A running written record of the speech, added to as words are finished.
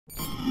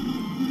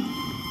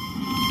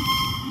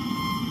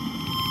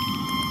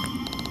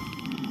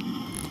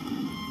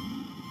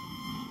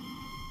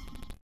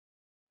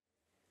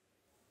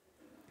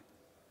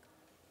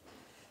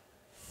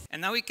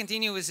And now we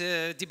continue with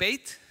a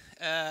debate.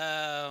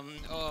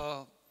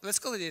 Or let's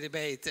call it a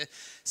debate.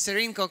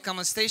 Serinko, come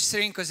on stage.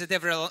 Serinko is a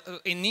developer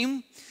in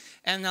NIM,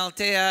 and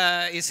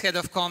Altea is head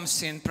of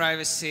comms in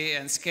privacy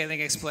and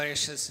scaling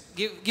explorations.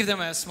 Give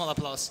them a small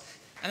applause.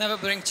 And I will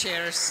bring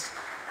chairs.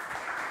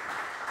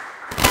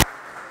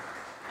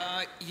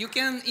 You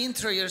can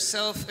intro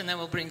yourself, and I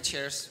will bring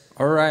chairs.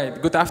 All right.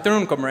 Good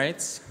afternoon,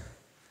 comrades.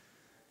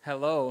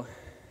 Hello.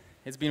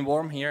 It's been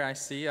warm here, I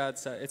see.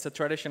 It's a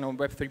tradition of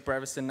Web3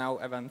 Privacy Now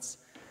events,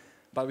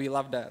 but we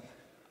love that.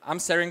 I'm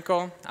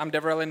Serinko. I'm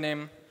developer in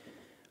NIM.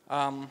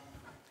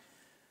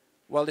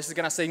 Well, this is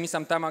going to save me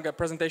some time. I'll get a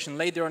presentation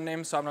later on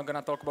NIM, so I'm not going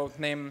to talk about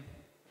NIM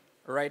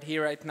right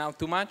here, right now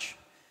too much.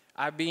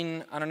 I've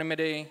been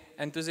anonymity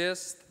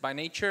enthusiast by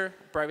nature,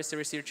 privacy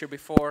researcher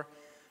before,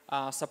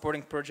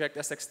 supporting projects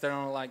as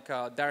external like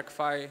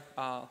DarkFi,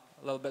 a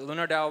little bit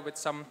LunarDAO with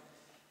some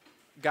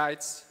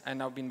guides,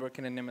 and I've been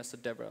working in NIM as a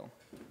developer.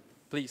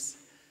 Please.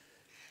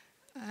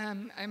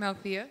 I'm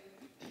Althea.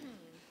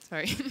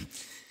 Sorry.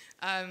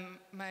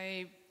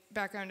 My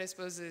background, I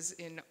suppose, is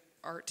in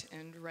art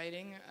and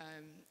writing,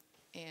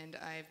 and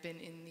I've been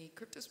in the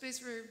crypto space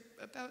for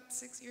about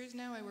 6 years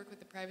now. I work with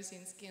the privacy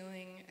and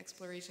scaling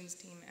explorations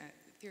team at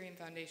ETHRome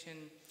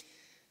Foundation.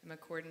 I'm a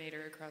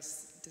coordinator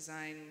across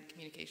design,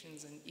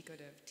 communications, and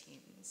eco-dev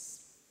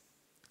teams.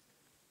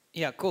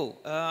 Yeah,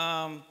 cool.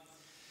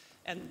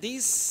 And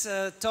this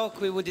talk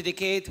we would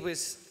dedicate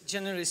with,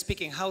 generally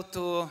speaking, how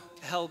to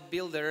help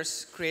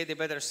builders create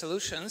better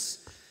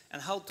solutions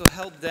and how to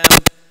help them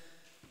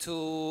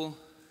to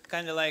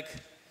kind of like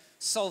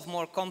solve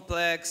more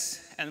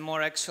complex and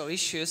more actual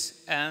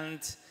issues. And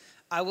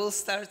I will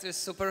start with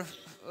super,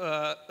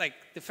 like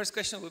the first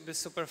question would be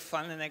super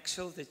fun and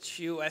actual that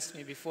you asked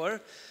me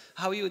before.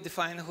 How you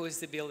define who is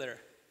the builder?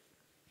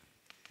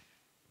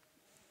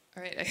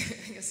 All right, I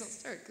guess I'll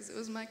start because it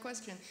was my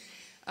question.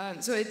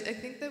 So I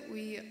think that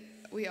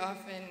we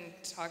often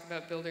talk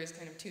about builders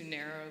kind of too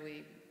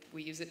narrowly.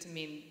 We use it to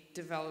mean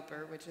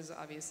developer, which is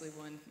obviously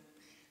one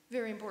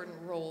very important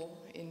role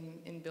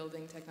in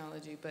building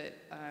technology, but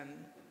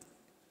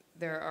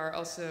there are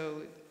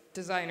also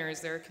designers,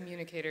 there are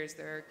communicators,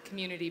 there are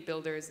community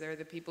builders, there are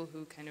the people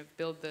who kind of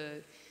build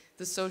the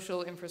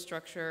social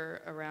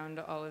infrastructure around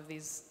all of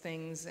these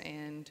things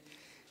and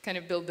kind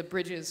of build the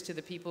bridges to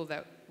the people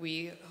that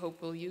we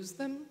hope will use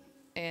them,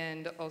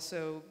 and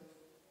also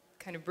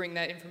kind of bring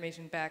that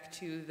information back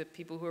to the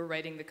people who are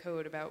writing the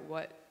code about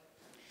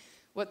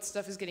what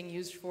stuff is getting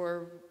used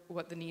for,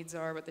 what the needs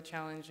are, what the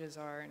challenges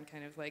are, and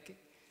kind of like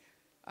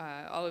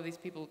all of these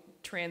people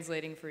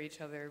translating for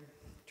each other,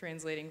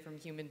 translating from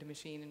human to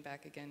machine and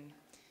back again.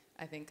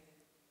 I think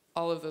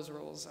all of those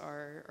roles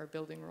are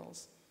building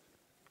roles.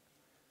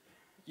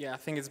 Yeah, I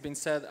think it's been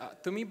said.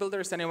 To me, builder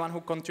is anyone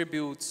who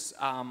contributes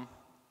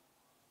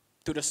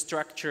to the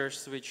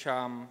structures which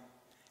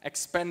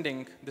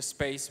expanding the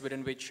space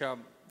within which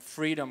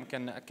freedom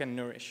can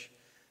nourish.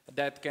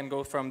 That can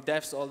go from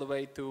devs all the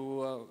way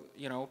to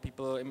you know,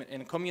 people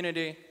in a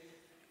community,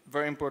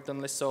 very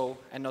importantly so,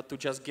 and not to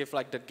just give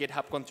like the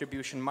GitHub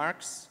contribution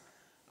marks,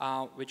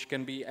 which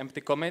can be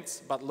empty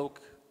commits, but look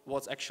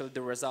what's actually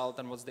the result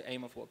and what's the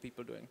aim of what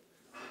people are doing.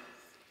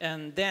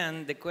 And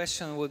then the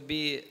question would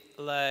be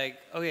like,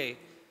 okay,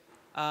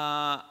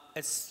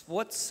 at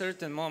what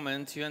certain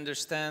moment you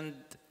understand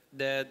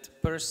that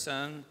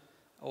person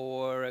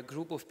or a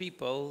group of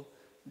people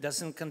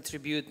doesn't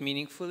contribute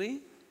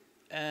meaningfully,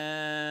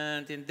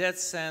 and in that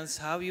sense,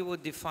 how you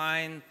would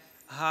define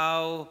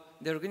how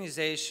the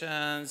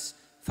organizations,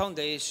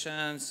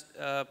 foundations,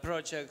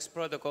 projects,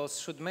 protocols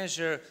should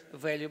measure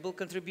valuable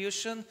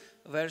contribution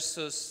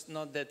versus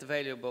not that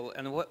valuable,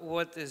 and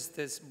what is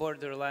this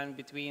borderline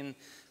between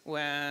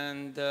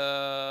when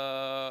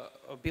the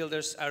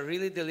builders are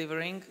really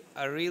delivering,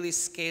 are really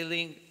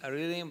scaling, are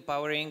really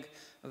empowering,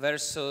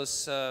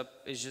 versus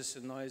it's just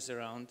a noise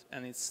around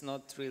and it's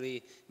not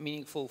really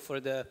meaningful for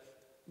the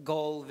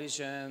goal,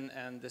 vision,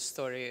 and the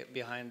story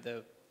behind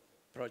the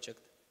project.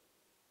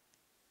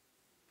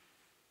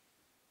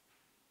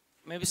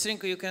 Maybe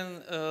Serinko, you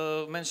can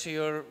mention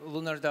your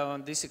LunarDAO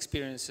and these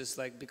experiences,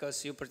 like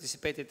because you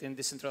participated in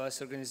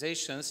decentralized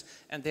organizations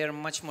and they are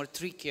much more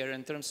trickier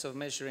in terms of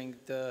measuring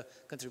the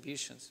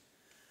contributions.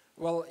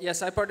 Well,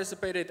 yes, I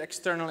participated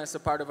externally as a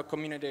part of a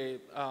community,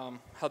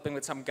 helping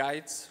with some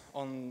guides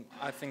on,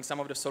 I think, some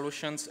of the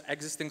solutions,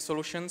 existing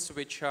solutions,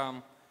 which,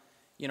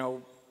 you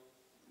know,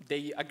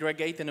 they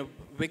aggregate in a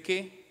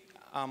wiki,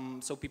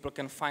 so people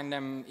can find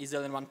them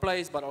easily in one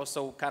place, but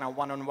also kind of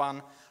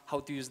one-on-one, how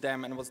to use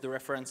them and what's the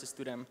references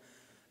to them.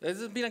 This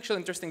has been actually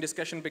an interesting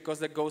discussion because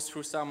that goes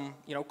through some,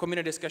 you know,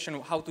 community discussion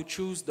of how to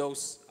choose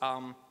those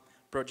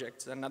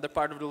projects. Another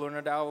part of the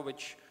LunarDAO,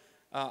 which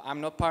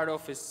I'm not part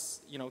of,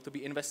 is, you know, to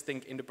be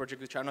investing in the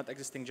projects which are not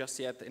existing just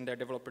yet in their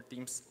developer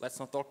teams. Let's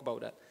not talk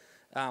about that.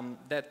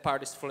 That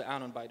part is fully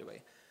unknown, by the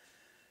way.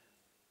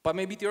 But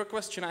maybe to your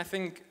question, I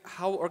think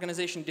how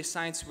organization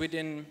decides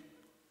within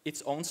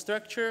its own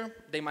structure,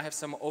 they might have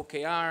some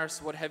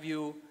OKRs, what have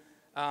you,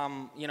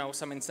 you know,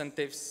 some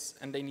incentives,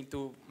 and they need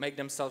to make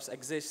themselves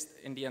exist,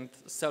 in the end,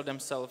 sell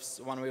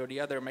themselves one way or the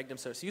other, make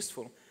themselves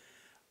useful.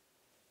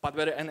 But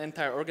whether an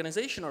entire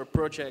organization or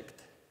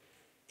project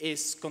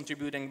is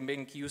contributing,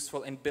 being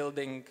useful in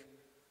building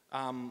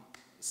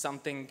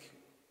something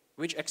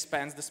which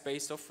expands the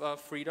space of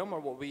freedom, or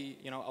what we,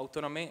 you know,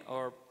 autonomy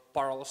or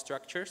parallel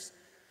structures,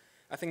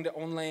 I think that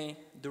only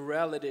the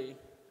reality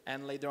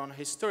and later on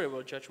history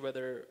will judge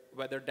whether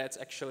that's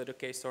actually the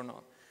case or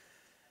not.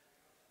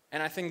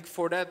 And I think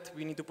for that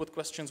we need to put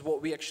questions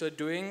what we're actually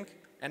doing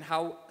and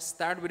how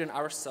start within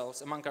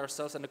ourselves, among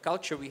ourselves and the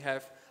culture we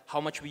have,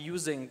 how much we're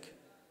using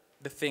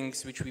the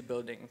things which we're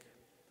building.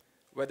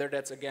 Whether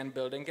that's again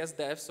building as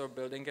devs or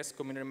building as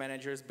community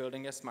managers,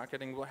 building as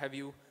marketing, what have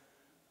you.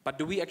 But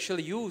do we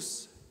actually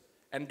use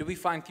and do we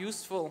find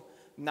useful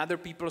in other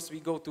people's, we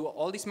go to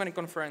all these many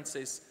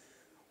conferences,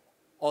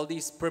 all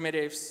these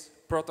primitives,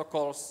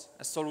 protocols,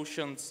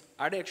 solutions,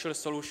 are they actually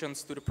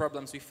solutions to the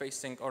problems we're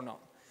facing or not?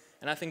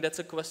 And I think that's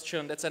a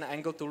question, that's an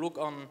angle to look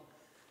on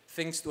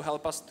things to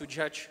help us to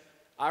judge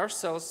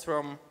ourselves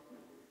from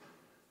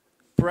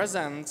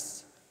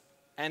presence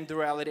and the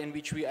reality in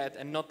which we are,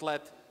 and not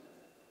let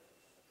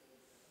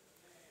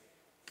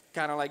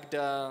kind of like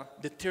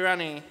the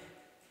tyranny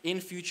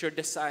in future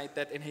decide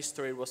that in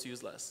history it was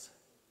useless.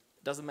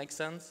 Does it make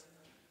sense?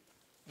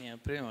 Yeah,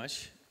 pretty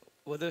much.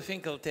 What do you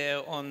think,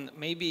 Altea, on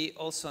maybe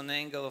also an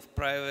angle of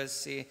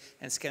privacy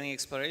and scanning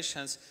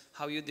explorations,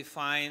 how you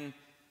define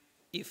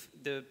if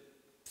the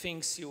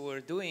things you were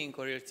doing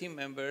or your team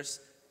members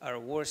are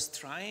worth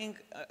trying,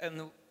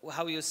 and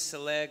how you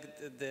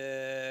select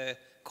the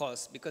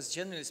cost? Because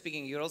generally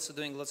speaking, you're also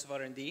doing lots of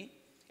R&D,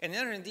 and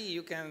in R&D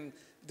you can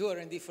do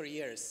R&D for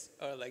years,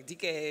 or like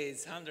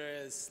decades,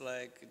 hundreds,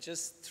 like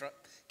just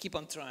keep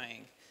on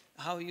trying.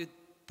 How you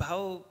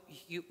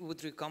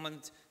would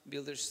recommend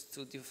builders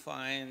to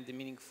define the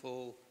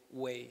meaningful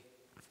way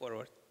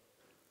forward?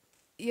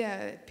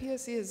 Yeah,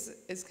 POC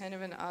is kind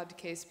of an odd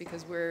case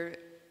because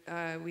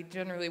we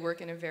generally work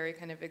in a very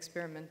kind of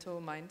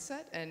experimental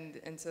mindset,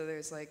 and so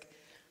there's like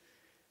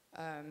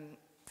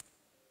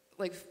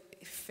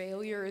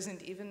failure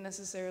isn't even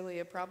necessarily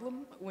a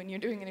problem. When you're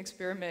doing an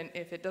experiment,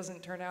 if it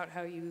doesn't turn out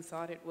how you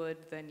thought it would,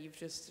 then you've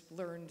just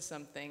learned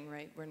something,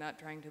 right? We're not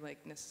trying to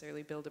like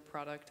necessarily build a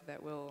product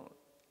that will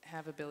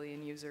have 1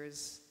 billion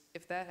users.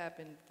 If that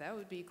happened, that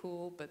would be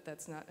cool, but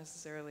that's not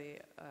necessarily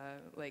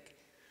like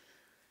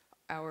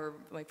our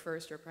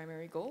first or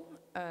primary goal.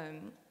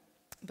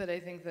 But I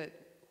think that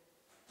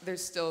there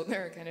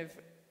are kind of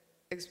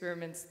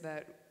experiments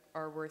that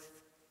are worth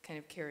kind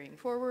of carrying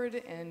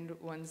forward and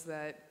ones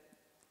that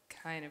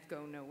kind of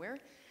go nowhere.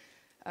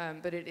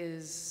 But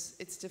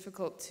it's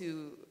difficult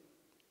to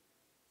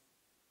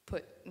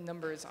put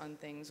numbers on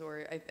things,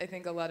 or I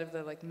think a lot of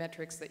the like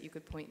metrics that you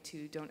could point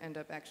to don't end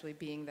up actually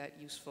being that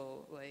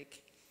useful,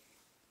 like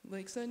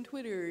on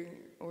Twitter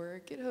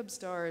or GitHub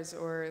stars,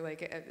 or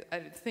like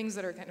things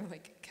that are kind of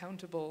like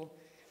countable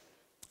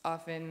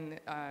often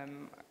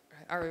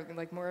are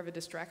like more of a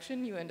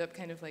distraction. You end up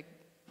kind of like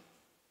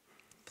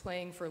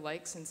playing for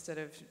likes instead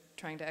of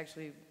trying to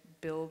actually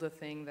build a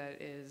thing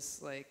that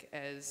is like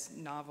as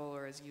novel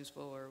or as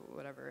useful or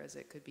whatever as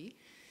it could be.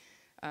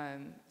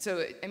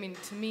 So I mean,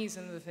 to me,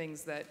 some of the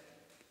things that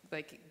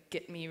like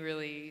get me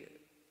really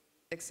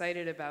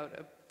excited about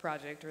a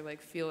project or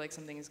like feel like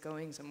something is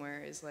going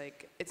somewhere is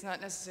like, it's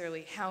not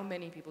necessarily how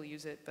many people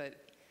use it, but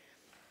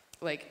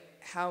like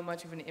how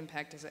much of an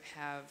impact does it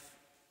have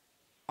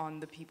on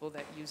the people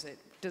that use it?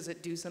 Does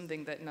it do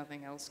something that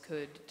nothing else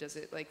could? Does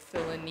it like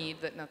fill a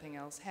need that nothing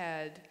else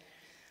had?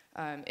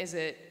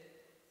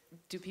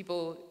 Do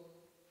people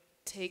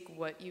take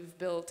what you've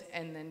built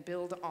and then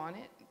build on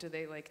it? Do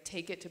they like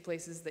take it to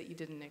places that you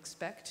didn't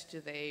expect?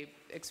 Do they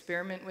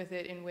experiment with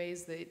it in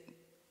ways that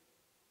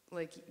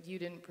like you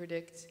didn't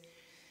predict?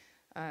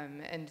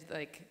 And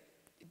like,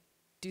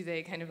 do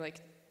they kind of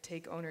like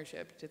take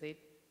ownership? Do they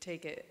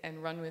take it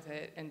and run with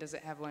it, and does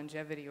it have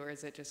longevity, or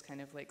is it just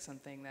kind of like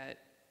something that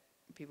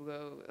people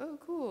go, oh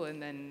cool,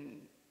 and then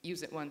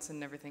use it once and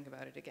never think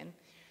about it again?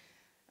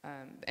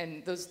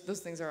 And those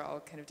things are all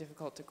kind of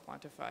difficult to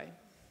quantify.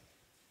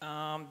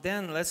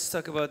 Then let's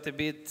talk about a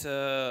bit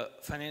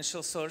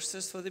financial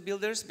sources for the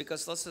builders,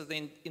 because lots of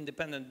the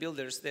independent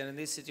builders, they're in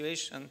this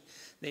situation,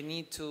 they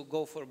need to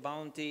go for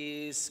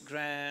bounties,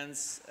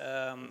 grants,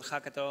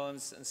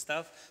 hackathons and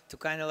stuff to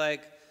kind of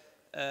like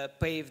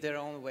pave their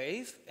own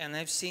wave. And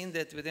I've seen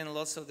that within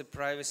lots of the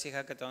privacy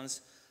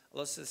hackathons,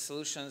 lots of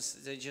solutions,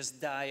 they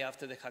just die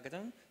after the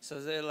hackathon. So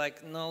they're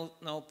like no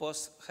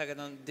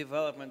post-hackathon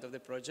development of the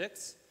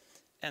projects.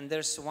 And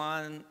there's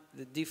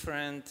the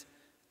different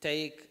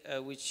take,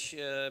 which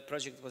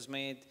project was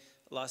made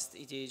last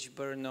ETH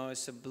Brno,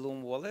 is a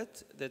Bloom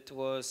wallet that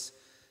was,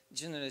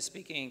 generally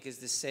speaking, is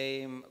the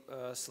same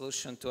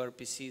solution to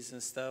RPCs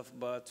and stuff,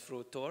 but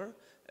through Tor,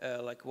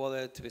 like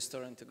wallet with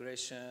Tor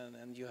integration,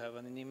 and you have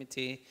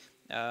anonymity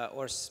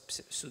or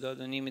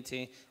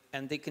pseudo-anonymity,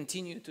 and they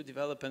continue to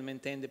develop and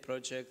maintain the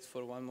project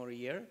for 1 more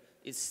year.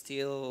 It's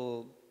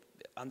still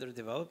under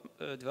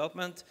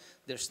development.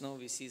 There's no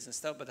VCs and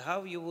stuff, but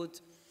how you would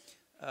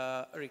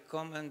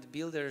recommend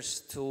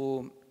builders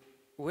to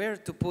where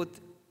to put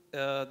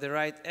the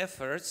right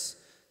efforts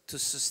to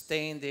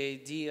sustain the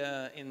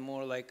idea in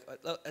more like,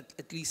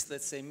 at least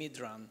let's say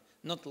mid-run,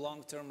 not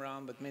long-term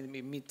run, but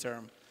maybe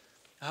mid-term.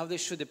 How they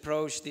should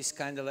approach this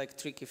kind of like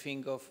tricky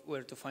thing of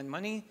where to find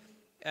money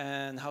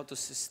and how to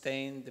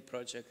sustain the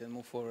project and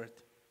move forward.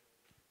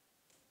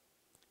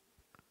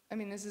 I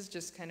mean, this is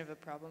just kind of a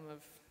problem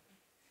of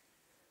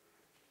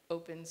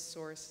open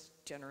source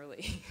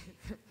generally,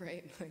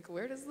 right? Like,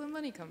 where does the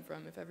money come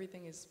from if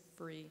everything is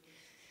free?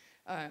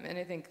 And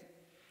I think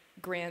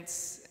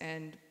grants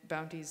and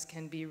bounties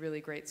can be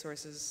really great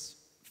sources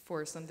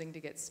for something to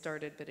get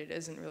started, but it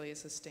isn't really a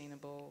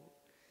sustainable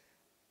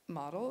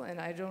model. And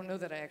I don't know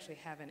that I actually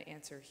have an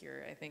answer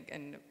here. I think,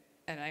 and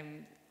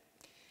I'm,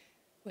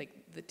 like,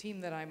 the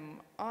team that I'm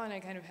on, I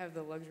kind of have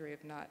the luxury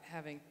of not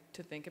having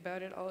to think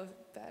about it all of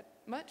that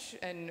much.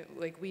 And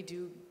like, we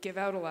do give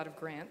out a lot of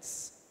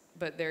grants,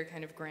 but they're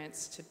kind of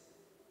grants to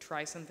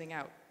try something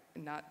out,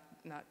 not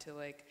to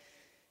like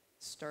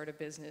start a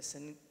business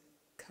and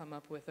come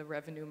up with a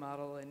revenue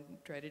model and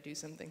try to do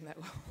something that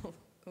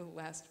will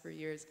last for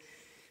years.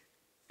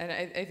 And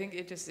I think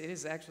it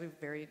is actually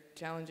very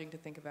challenging to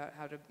think about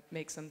how to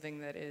make something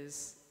that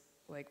is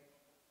like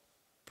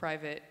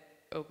private,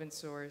 open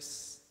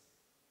source,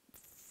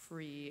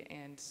 free,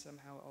 and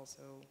somehow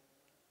also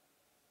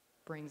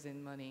brings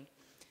in money.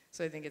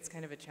 So I think it's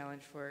kind of a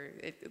challenge for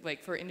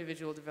for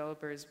individual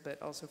developers,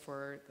 but also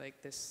for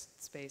like this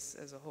space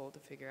as a whole to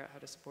figure out how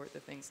to support the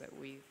things that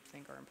we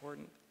think are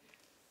important.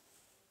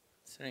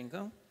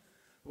 Serinko?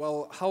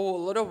 Well, how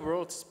a lot of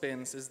world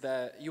spins is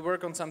that you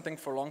work on something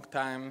for a long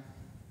time,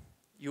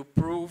 you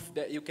prove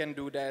that you can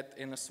do that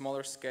in a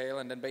smaller scale,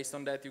 and then based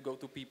on that you go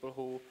to people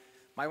who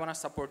might want to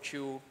support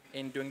you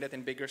in doing that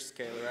in bigger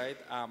scale, right?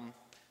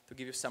 To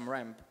give you some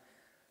ramp.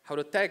 How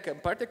the tech, in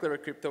particular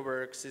crypto,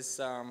 works is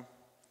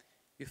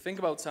you think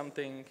about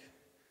something,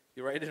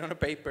 you write it on a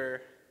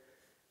paper,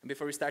 and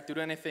before you start to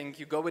do anything,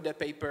 you go with that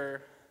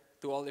paper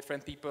to all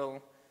different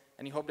people,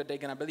 and you hope that they're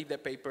going to believe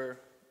that paper,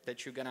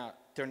 that you're going to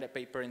turn that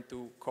paper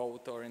into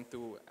code or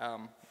into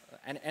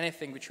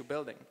anything which you're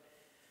building.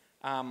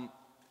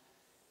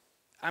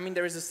 I mean,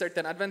 there is a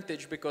certain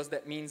advantage because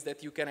that means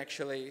that you can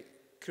actually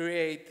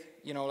create,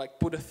 you know, like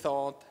put a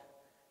thought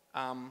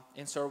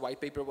in sort of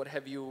white paper, what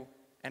have you,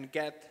 and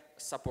get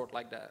support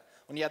like that.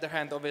 On the other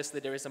hand, obviously,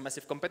 there is a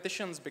massive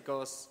competitions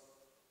because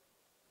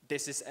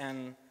this is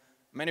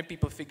many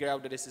people figure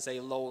out that this is a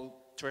low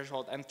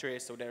threshold entry,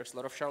 so there's a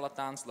lot of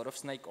charlatans, a lot of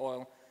snake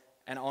oil,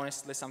 and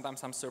honestly,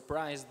 sometimes I'm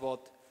surprised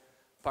what,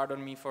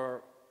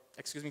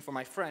 excuse me for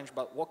my French,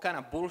 but what kind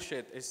of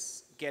bullshit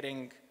is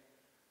getting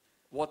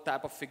what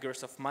type of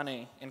figures of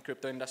money in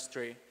crypto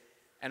industry,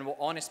 and what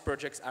honest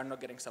projects are not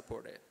getting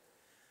supported.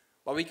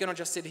 But we cannot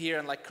just sit here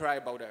and like cry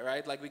about it,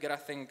 right? Like we gotta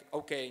think,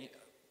 okay,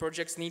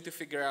 projects need to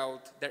figure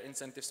out their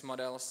incentives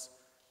models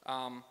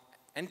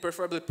and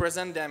preferably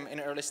present them in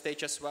an early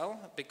stage as well,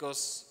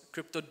 because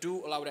crypto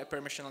do allow that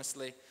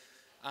permissionlessly.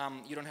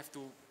 You don't have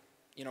to,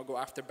 you know, go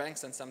after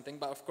banks and something,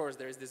 but of course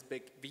there is this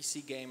big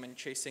VC game and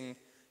chasing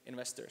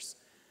investors.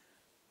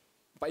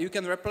 But you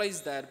can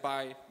replace that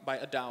by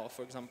a DAO,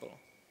 for example.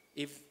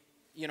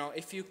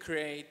 If you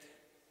create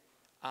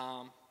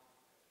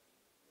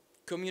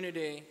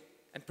community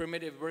and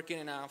primitive working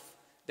enough,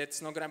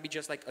 that's not gonna be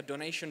just like a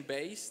donation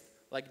based,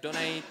 like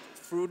donate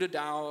through the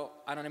DAO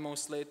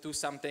anonymously to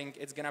something,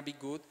 it's gonna be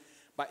good,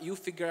 but you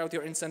figure out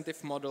your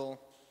incentive model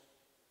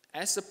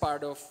as a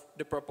part of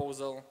the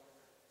proposal,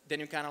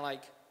 then you kind of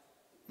like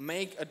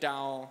make a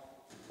DAO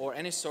or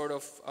any sort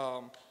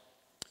of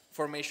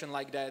formation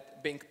like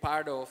that being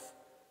part of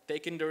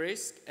taking the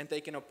risk and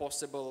taking a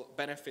possible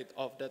benefit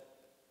of that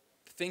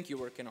thing you're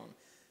working on.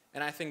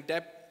 And I think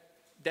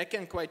that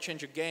can quite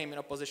change a game in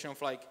a position of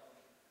like,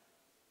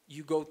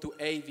 you go to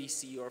a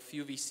VC or a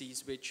few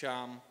VCs which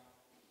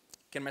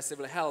can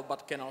massively help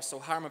but can also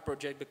harm a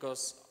project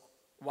because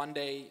one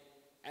day,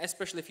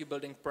 especially if you're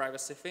building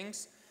privacy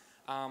things,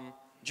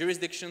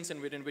 jurisdictions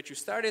within which you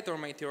started or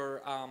made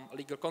your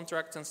legal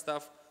contracts and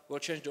stuff will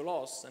change the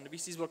laws, and the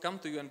VCs will come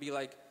to you and be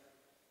like,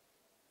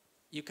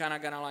 you kind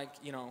of gonna like,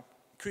 you know,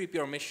 creep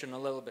your mission a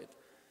little bit.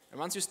 And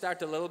once you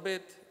start a little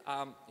bit,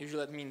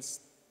 usually that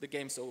means the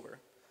game's over.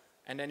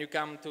 And then you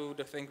come to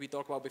the thing we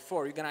talked about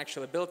before, you're gonna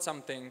actually build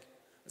something,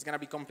 it's gonna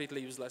be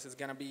completely useless, it's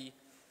gonna be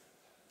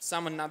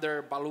some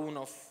another balloon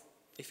of,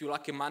 if you're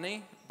lucky,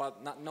 money,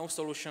 but no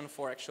solution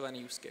for actually any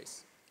use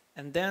case.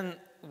 And then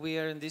we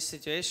are in this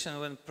situation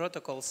when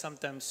protocols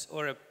sometimes,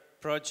 or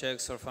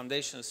projects or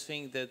foundations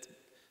think that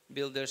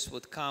builders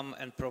would come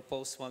and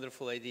propose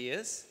wonderful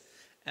ideas.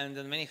 And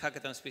in many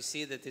hackathons we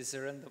see that it's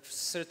a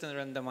certain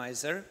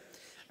randomizer.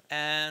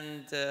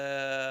 And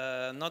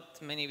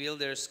not many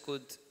builders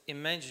could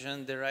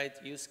imagine the right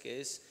use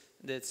case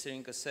that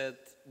Serinko said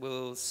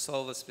will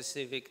solve a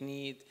specific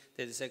need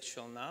that is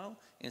actual now,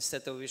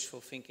 instead of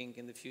wishful thinking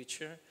in the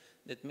future.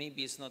 that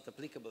maybe it's not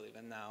applicable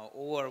even now,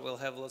 or will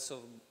have lots of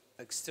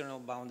external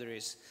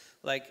boundaries.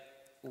 Like,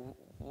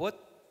 what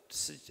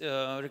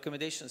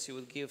recommendations you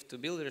would give to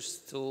builders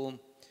to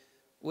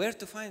where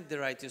to find the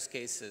right use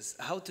cases,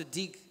 how to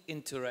dig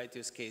into right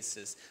use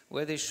cases,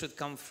 where they should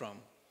come from?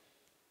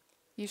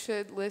 You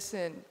should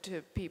listen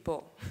to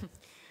people.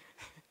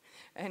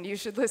 And you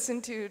should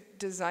listen to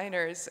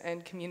designers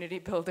and community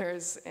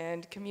builders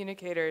and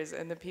communicators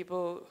and the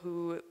people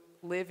who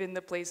live in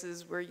the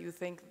places where you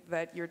think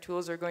that your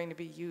tools are going to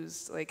be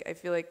used. Like, I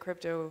feel like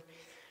crypto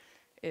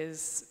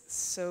is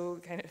so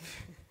kind of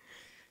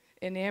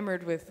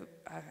enamored with,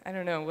 I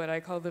don't know, what I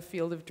call the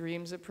field of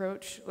dreams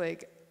approach.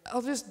 Like,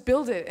 I'll just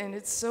build it, and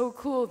it's so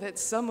cool that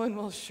someone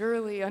will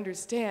surely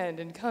understand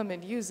and come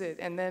and use it,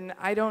 and then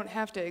I don't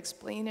have to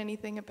explain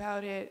anything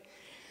about it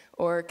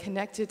or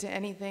connect it to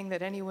anything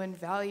that anyone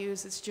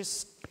values. It's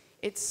just,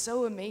 it's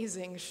so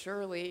amazing.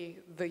 Surely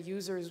the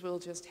users will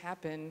just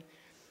happen.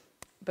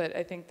 But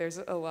I think there's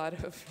a lot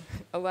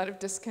of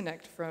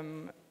disconnect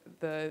from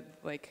the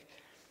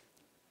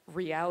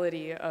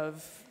reality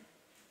of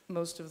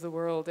most of the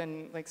world.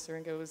 And like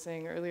Serinko was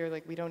saying earlier,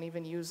 like, we don't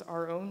even use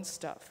our own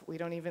stuff. We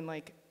don't even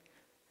like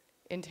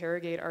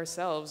interrogate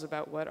ourselves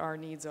about what our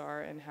needs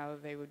are and how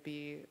they would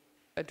be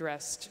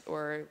addressed,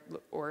 or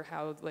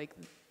how like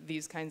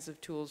these kinds of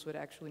tools would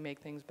actually make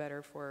things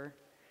better for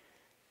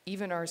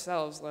even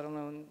ourselves, let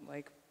alone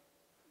like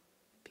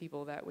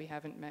people that we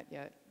haven't met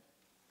yet.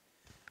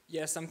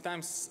 Yeah,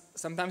 sometimes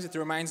it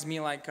reminds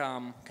me like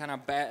kind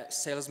of bad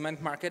salesman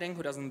marketing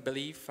who doesn't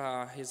believe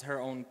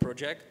her own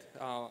project.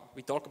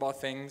 We talk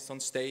about things on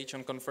stage,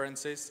 on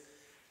conferences,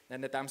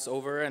 then the time's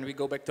over and we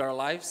go back to our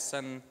lives,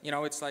 and you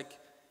know, it's like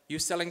you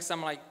selling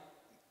some like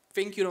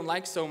thing you don't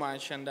like so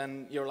much, and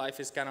then your life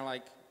is kind of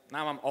like,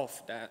 now I'm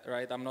off that,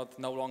 right? I'm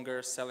no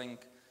longer selling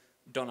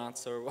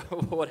donuts or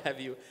what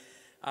have you.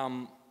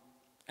 And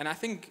I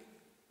think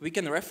we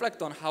can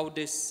reflect on how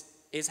this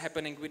is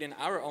happening within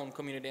our own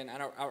community and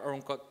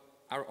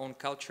our own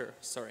culture.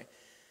 Sorry,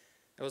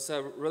 it was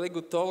a really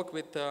good talk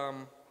with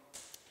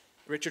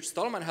Richard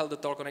Stallman held a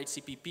talk on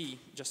HCPP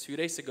just a few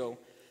days ago,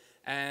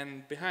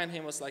 and behind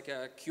him was like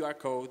a QR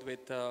code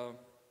with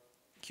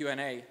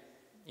Q&A.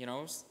 You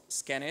know,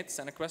 scan it,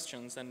 send the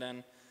questions, and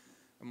then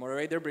the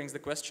moderator brings the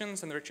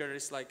questions, and Richard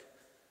is like,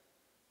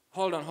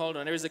 hold on,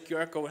 there is a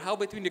QR code. How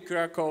between the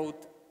QR code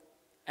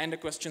and the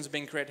questions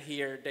being created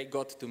here, they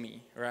got to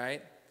me,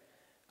 right?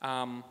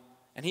 And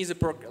he's a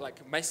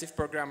massive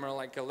programmer,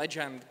 like a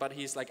legend, but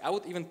he's like, I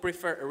would even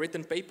prefer a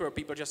written paper of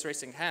people just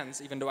raising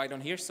hands, even though I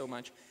don't hear so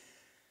much.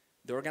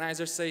 The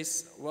organizer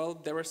says, well,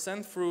 they were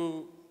sent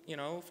through, you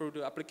know, through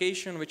the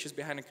application, which is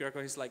behind the QR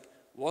code. He's like,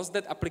 was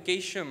that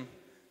application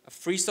a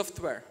free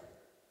software?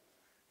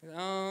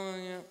 Oh,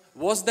 yeah.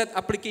 Was that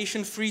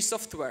application free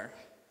software?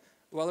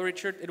 Well,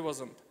 Richard, it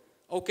wasn't.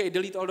 Okay,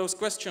 delete all those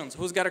questions.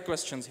 Who's got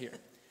questions here?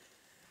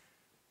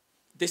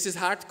 This is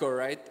hardcore,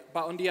 right?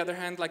 But on the other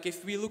hand, like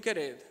if we look at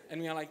it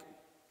and we are like,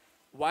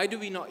 why do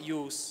we not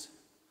use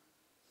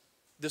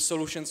the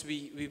solutions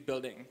we're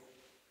building?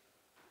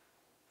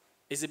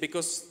 Is it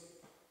because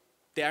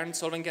they aren't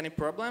solving any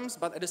problems?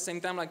 But at the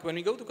same time, like when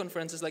we go to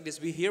conferences like this,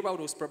 we hear about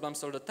those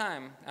problems all the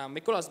time.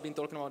 Mikola's been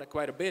talking about it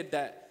quite a bit,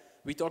 that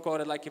we talk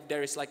about it like if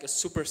there is like a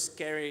super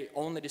scary,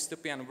 only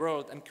dystopian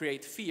world and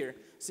create fear.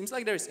 Seems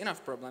like there is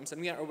enough problems and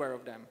we are aware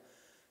of them.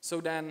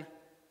 So then,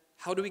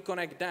 how do we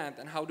connect that,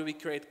 and how do we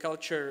create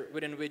culture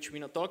within which we're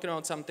not talking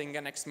about something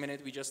and next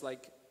minute we just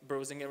like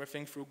browsing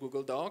everything through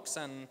Google Docs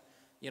and,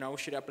 you know,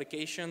 shit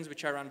applications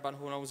which are run by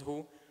who knows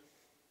who.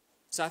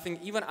 So I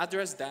think even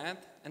address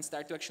that and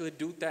start to actually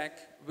do tech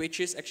which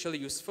is actually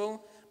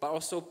useful, but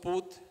also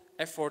put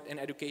effort in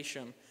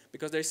education,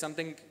 because there's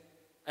something,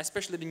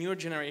 especially the newer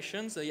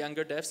generations, the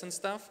younger devs and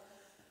stuff,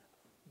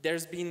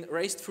 there's been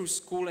raised through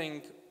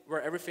schooling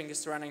where everything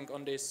is running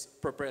on this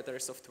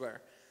proprietary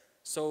software.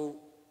 So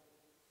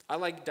I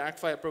like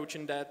DarkFi approach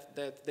in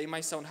that they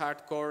might sound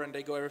hardcore and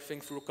they go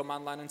everything through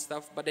command line and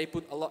stuff, but they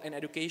put a lot in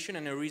education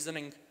and in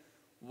reasoning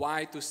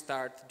why to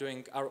start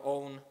doing our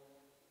own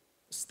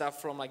stuff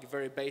from like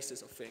very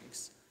basis of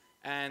things.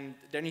 And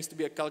there needs to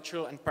be a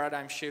cultural and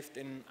paradigm shift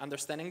in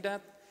understanding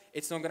that.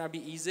 It's not gonna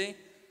be easy,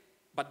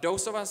 but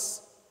those of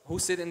us who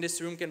sit in this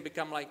room can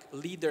become like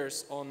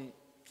leaders on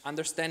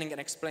understanding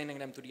and explaining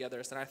them to the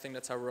others, and I think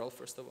that's our role,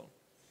 first of all.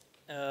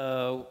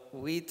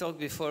 We talked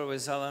before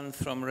with Alan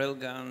from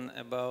Railgun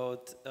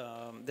about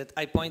that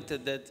I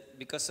pointed that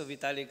because of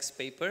Vitalik's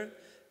paper,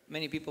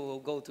 many people will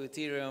go to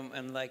ETHRome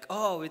and like,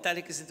 oh,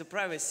 Vitalik is into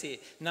privacy.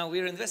 Now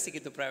we're investing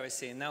into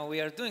privacy. Now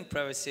we are doing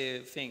privacy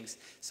things.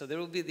 So there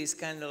will be this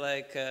kind of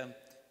like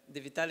the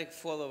Vitalik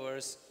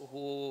followers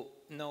who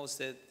knows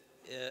that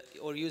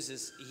or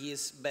uses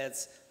his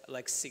bets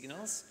like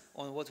signals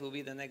on what will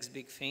be the next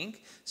big thing.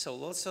 So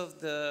lots of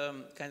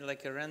the kind of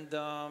like a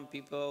random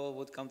people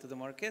would come to the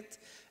market,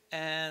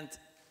 and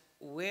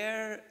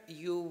where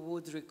you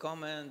would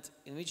recommend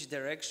in which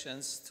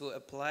directions to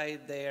apply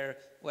their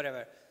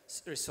whatever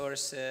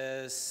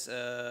resources,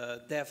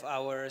 dev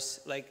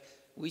hours, like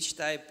which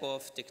type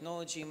of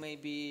technology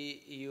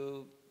maybe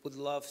you would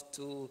love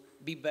to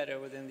be better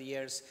within the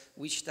years,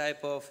 which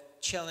type of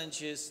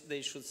challenges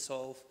they should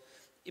solve.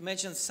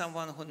 Imagine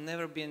someone who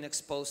never been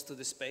exposed to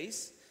the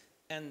space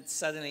and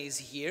suddenly is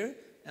here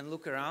and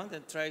look around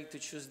and try to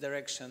choose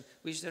direction.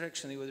 Which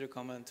direction you would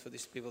recommend for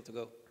these people to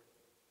go?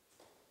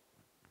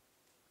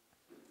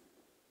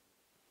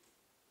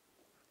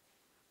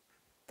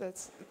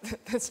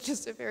 That's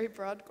just a very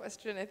broad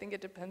question. I think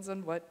it depends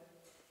on what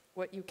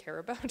you care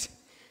about,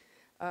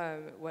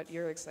 what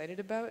you're excited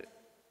about.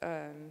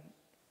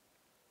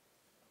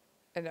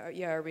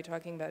 Yeah, are we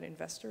talking about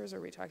investors?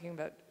 Are we talking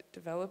about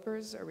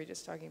developers? Are we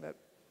just talking about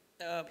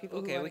people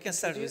who okay, we can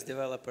start contribute? with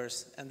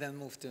developers and then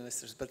move to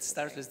investors, but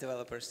start with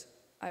developers.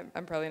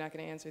 I'm probably not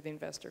going to answer the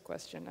investor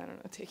question. I don't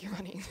know, take your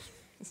money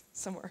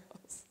somewhere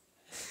else.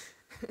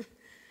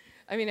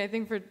 I mean, I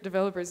think for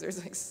developers,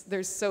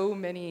 there's so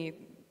many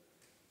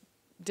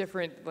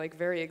different,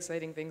 very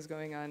exciting things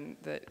going on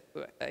that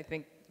I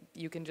think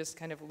you can just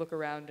kind of look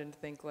around and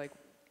think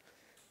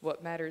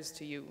what matters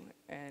to you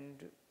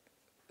and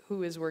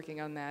who is working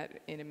on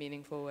that in a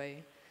meaningful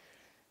way.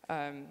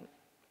 There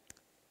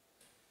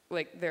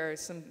are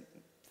some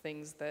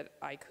things that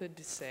I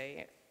could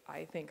say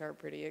I think are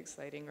pretty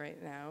exciting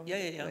right now.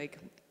 Yeah.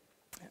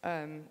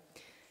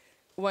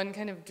 One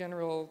kind of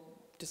general,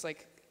 just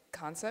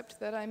concept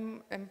that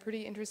I'm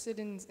pretty interested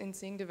in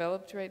seeing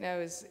developed right now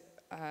is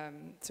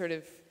sort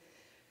of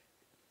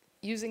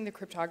using the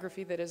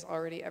cryptography that is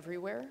already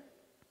everywhere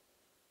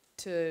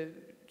to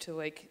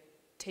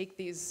take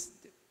these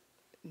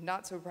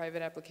not so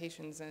private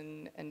applications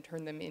and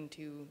turn them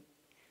into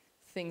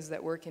things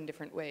that work in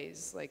different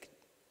ways,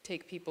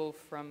 take people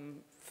from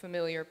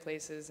familiar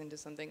places into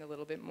something a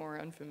little bit more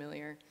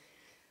unfamiliar.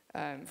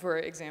 For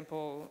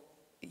example,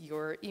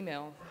 your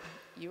email,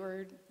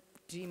 your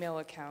Gmail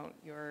account,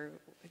 your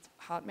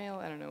Hotmail,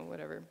 I don't know,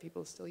 whatever,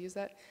 people still use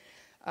that.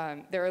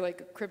 There are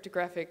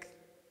cryptographic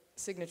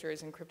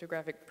signatures and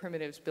cryptographic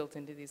primitives built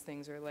into these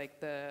things, or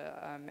the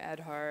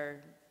ETHRome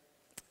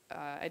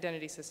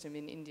identity system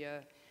in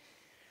India.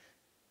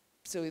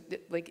 So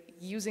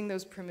using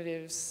those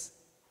primitives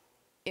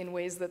in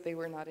ways that they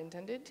were not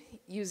intended,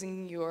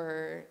 using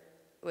your,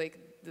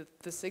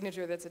 the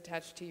signature that's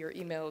attached to your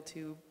email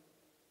to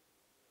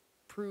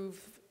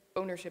prove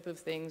ownership of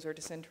things or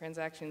to send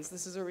transactions.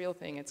 This is a real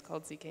thing. It's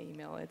called ZK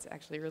email. It's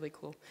actually really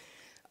cool.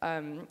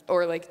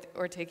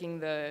 Or taking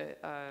the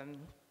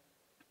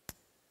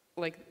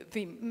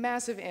the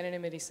massive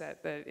anonymity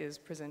set that is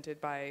presented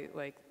by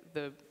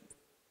the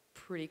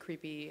pretty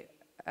creepy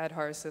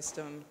ETHRome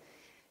system,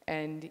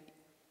 and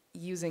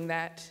using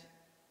that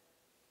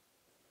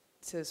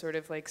to sort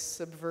of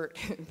subvert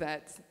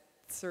that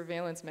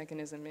surveillance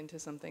mechanism into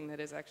something that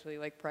is actually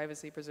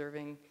privacy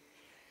preserving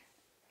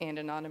and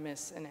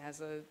anonymous and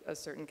has a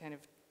certain kind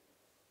of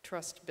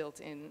trust built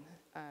in.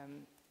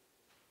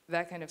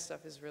 That kind of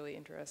stuff is really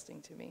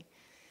interesting to me.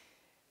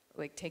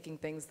 Taking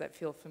things that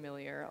feel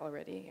familiar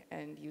already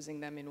and using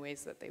them in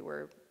ways that they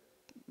were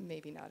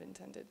maybe not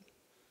intended.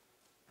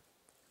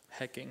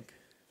 Hacking.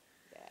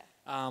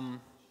 Yeah.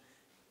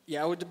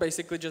 Yeah, I would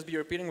basically just be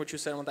repeating what you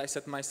said, what I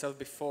said myself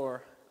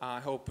before. I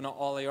hope not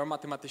all your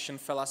mathematician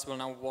fellas will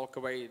now walk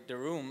away the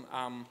room.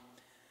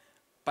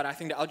 But I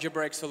think the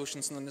algebraic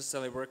solution's not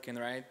necessarily working,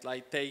 right?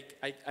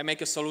 I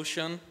make a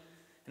solution, and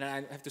then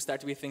I have to start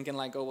to be thinking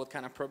oh, what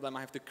kind of problem I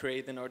have to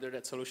create in order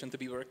that solution to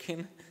be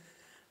working.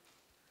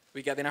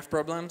 We get enough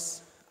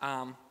problems,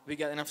 we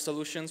get enough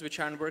solutions which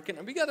aren't working,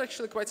 and we got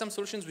actually quite some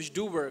solutions which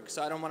do work,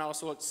 so I don't want to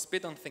also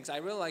spit on things. I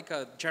really like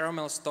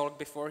Jeromel's talk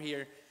before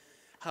here,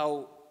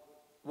 how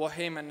what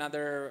him and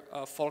other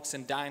folks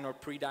in Dyn or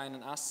pre-Dyn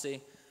and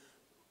ASCII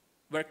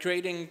were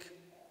creating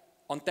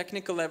on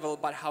technical level,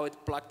 but how it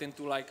plugged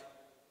into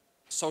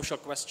social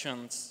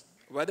questions,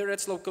 whether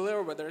it's locally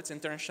or whether it's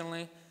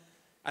internationally.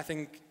 I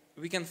think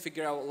we can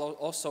figure out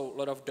also a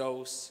lot of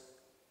those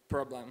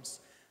problems.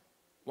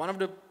 One of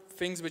the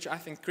things which I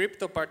think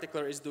crypto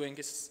particular is doing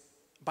is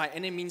by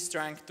any means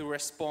trying to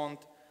respond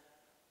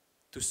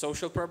to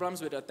social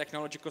problems with a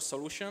technological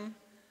solution,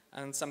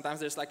 and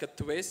sometimes there's a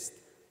twist,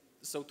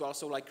 so to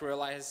also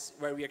realize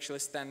where we're actually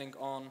standing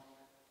on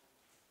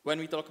when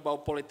we talk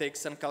about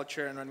politics and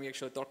culture and when we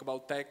actually talk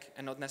about tech,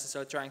 and not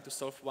necessarily trying to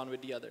solve one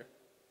with the other.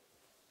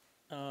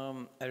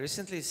 I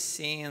recently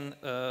seen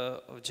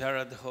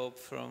Jared Hope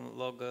from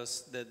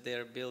Logos that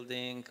they're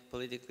building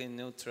politically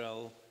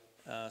neutral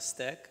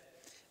stack,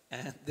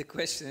 and the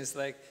question is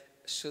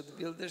should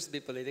builders be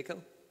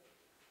political?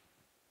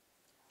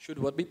 Should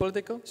what be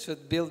political?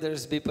 Should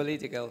builders be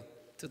political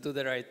to do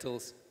the right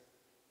tools?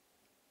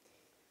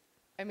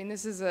 I mean,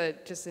 this is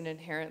just an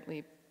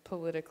inherently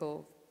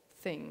political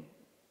thing,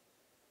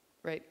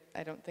 right?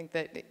 I don't think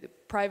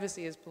that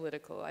privacy is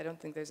political. I don't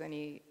think there's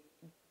any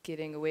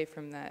getting away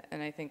from that.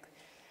 And I think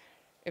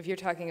if you're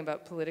talking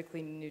about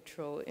politically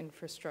neutral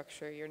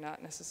infrastructure, you're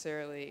not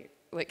necessarily,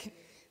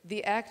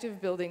 the act of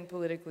building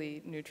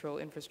politically neutral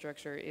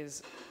infrastructure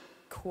is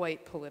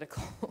quite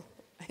political,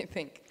 I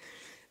think.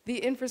 The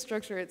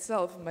infrastructure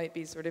itself might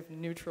be sort of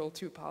neutral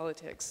to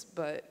politics,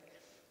 but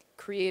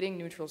creating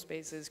neutral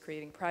spaces,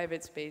 creating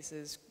private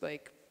spaces,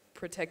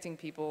 protecting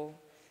people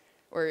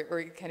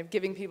or kind of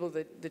giving people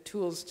the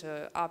tools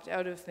to opt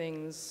out of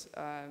things,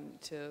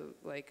 to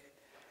like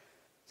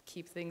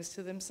keep things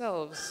to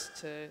themselves,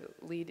 to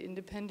lead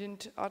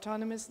independent,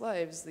 autonomous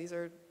lives. These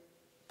are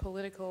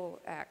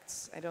political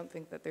acts. I don't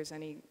think that there's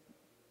any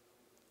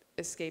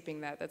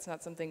escaping that. That's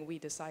not something we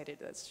decided.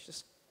 That's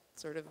just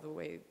sort of the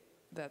way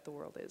that the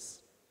world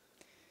is.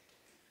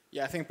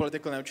 Yeah, I think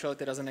political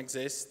neutrality doesn't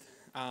exist.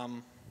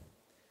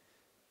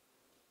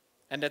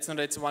 And that's not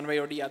that it's one way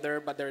or the other,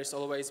 but there is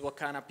always what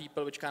kind of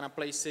people, which kind of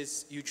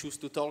places you choose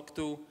to talk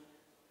to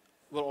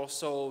will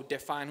also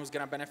define who's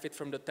going to benefit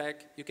from the tech.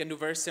 You can do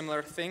very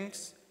similar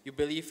things. You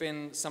believe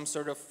in some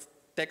sort of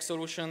tech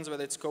solutions,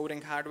 whether it's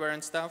coding, hardware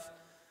and stuff.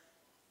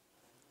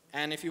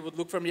 And if you would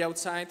look from the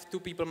outside, two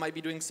people might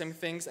be doing same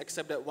things,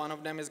 except that one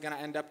of them is going to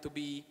end up to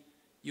be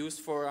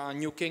used for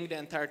nuking the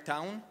entire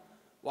town,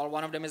 while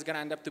one of them is going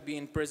to end up to be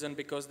in prison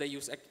because they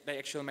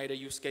actually made a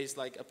use case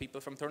like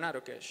people from Tornado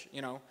Cash,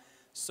 you know.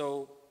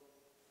 So,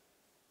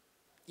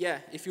 yeah,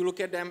 if you look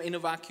at them in a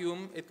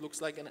vacuum, it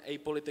looks like an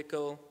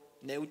apolitical,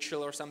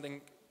 neutral or something,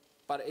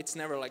 but it's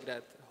never like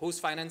that. Who's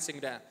financing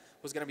that?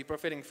 Who's going to be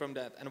profiting from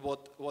that? And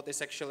what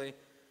is actually,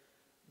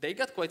 they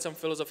got quite some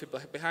philosophy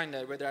behind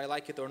that, whether I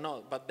like it or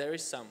not, but there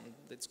is some.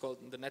 It's called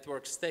the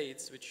network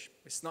states, which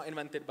is not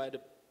invented by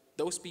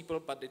those people,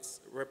 but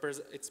it's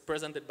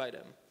presented by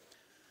them.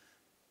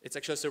 It's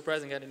actually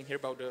surprising I didn't hear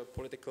about the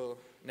political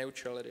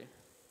neutrality.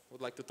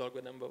 Would like to talk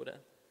with them about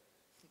that.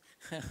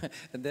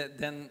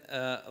 Then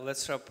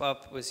let's wrap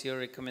up with your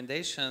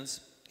recommendations,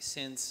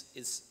 since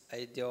it's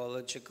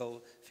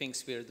ideological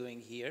things we're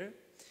doing here.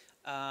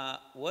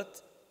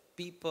 What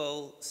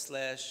people /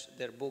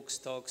 their books,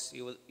 talks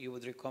you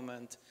would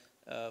recommend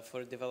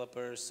for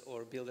developers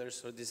or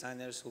builders or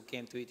designers who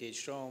came to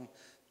ETHRome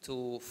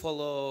to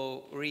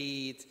follow,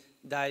 read,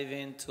 dive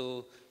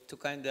into, to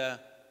kind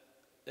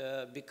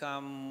of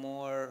become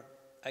more,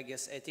 I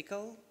guess,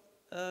 ethical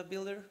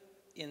builder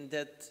in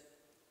that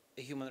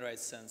human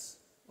rights sense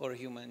or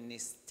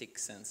humanistic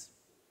sense?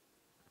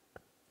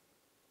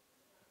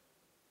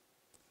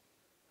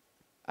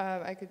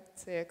 I could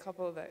say a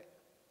couple that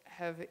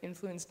have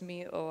influenced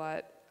me a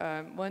lot.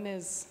 One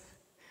is,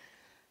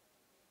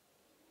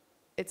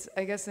 it's,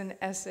 I guess, an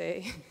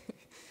essay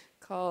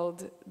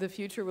called "The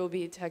Future Will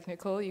Be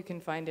Technical." You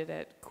can find it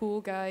at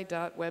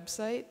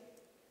coolguy.website.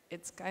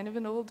 It's kind of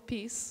an old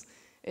piece.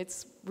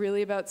 It's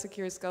really about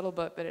secure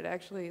scuttlebutt, but it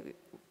actually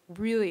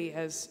really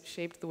has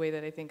shaped the way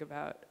that I think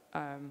about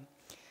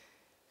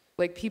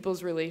like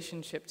people's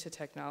relationship to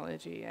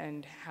technology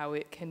and how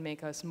it can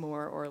make us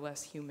more or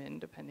less human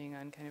depending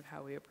on kind of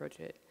how we approach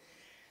it.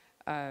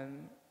 I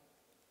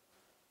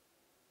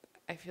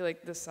feel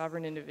like the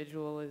sovereign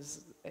individual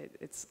is,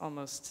 it's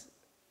almost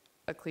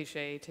a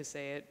cliche to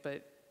say it,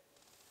 but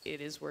it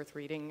is worth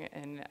reading,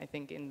 and I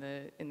think in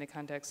the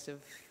context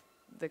of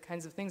the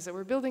kinds of things that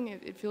we're building,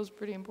 it feels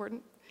pretty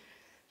important.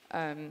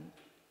 And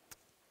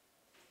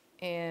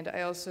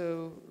I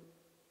also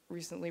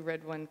recently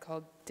read one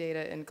called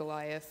Data and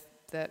Goliath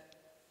that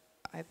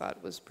I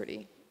thought was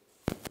pretty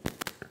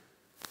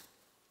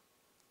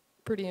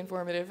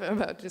informative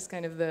about just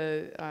kind of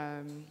the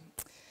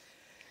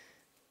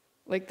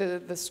like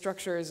the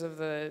structures of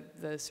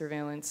the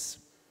surveillance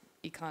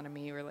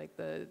economy, or like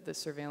the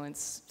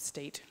surveillance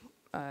state,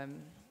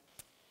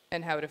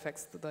 and how it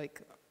affects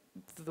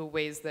the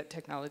ways that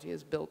technology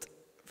is built,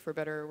 for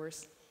better or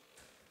worse.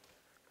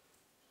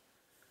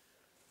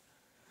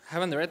 I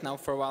haven't read now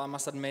for a while, I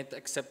must admit,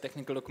 except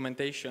technical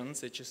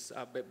documentations, which is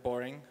a bit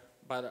boring.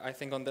 But I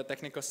think on the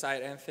technical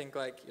side, I think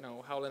like, you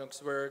know, how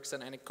Linux works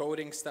and any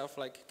coding stuff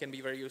like can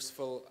be very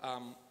useful.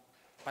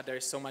 But there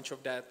is so much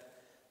of that,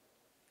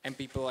 and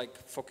people like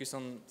focus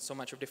on so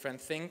much of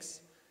different things.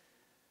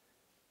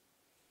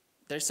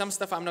 There's some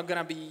stuff I'm not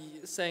gonna be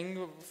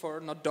saying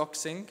for not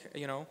doxing,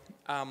 you know.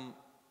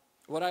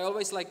 What I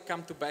always like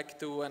come back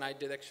to, and I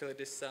did actually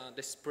this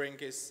spring,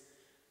 is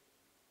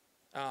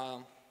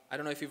I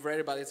don't know if you've read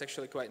it, but it's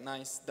actually quite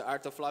nice. The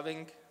Art of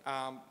Loving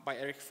by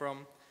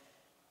ETHRome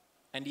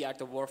and The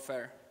Art of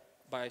Warfare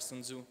by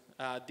Sun Tzu.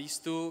 These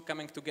two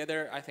coming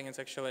together, I think it's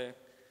actually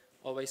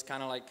always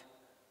kind of like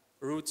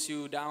roots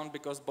you down,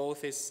 because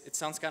both it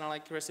sounds kind of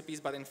like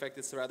recipes, but in fact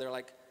it's rather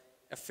like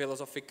a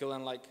philosophical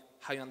and like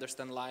how you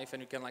understand life,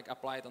 and you can like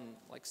apply it on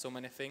like so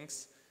many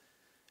things.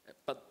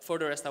 But for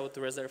the rest, I would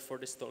reserve for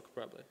this talk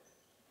probably.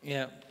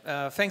 Yeah,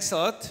 thanks a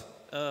lot.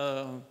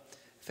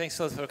 Thanks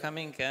a lot for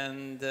coming,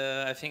 and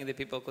I think the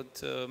people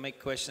could make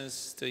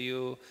questions to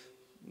you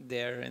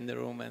there in the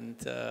room and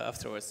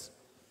afterwards.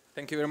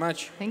 Thank you very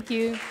much. Thank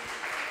you.